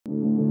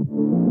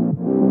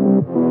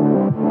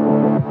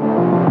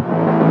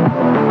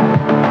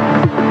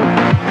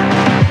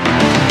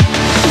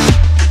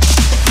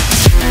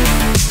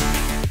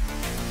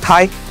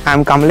Hi, I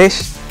am Kamlesh,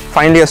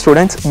 final year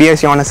students,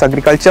 BSc Honors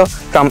Agriculture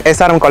from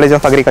SRM College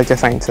of Agriculture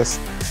Sciences.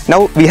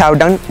 Now we have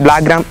done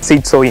Blackgram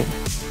seed sowing.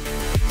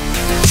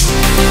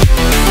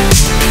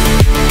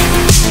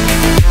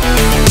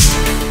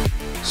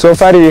 So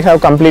far we have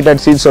completed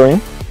seed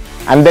sowing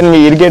and then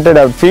we irrigated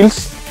our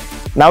fields.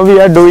 Now we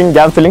are doing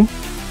gap filling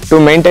to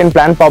maintain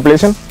plant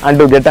population and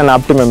to get an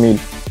optimum yield.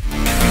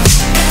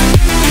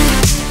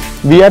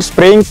 We are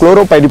spraying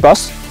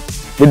chloropyrifos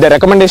with the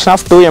recommendation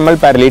of 2 ml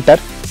per liter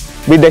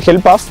with the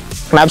help of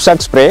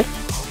knapsack spray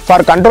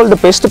for control the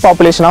pest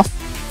population of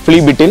flea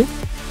beetle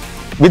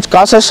which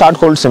causes short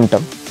hold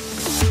symptom.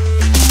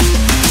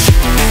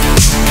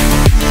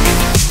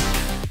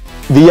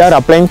 We are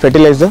applying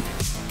fertilizer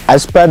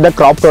as per the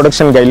crop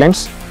production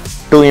guidelines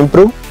to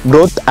improve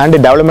growth and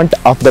development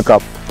of the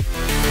crop.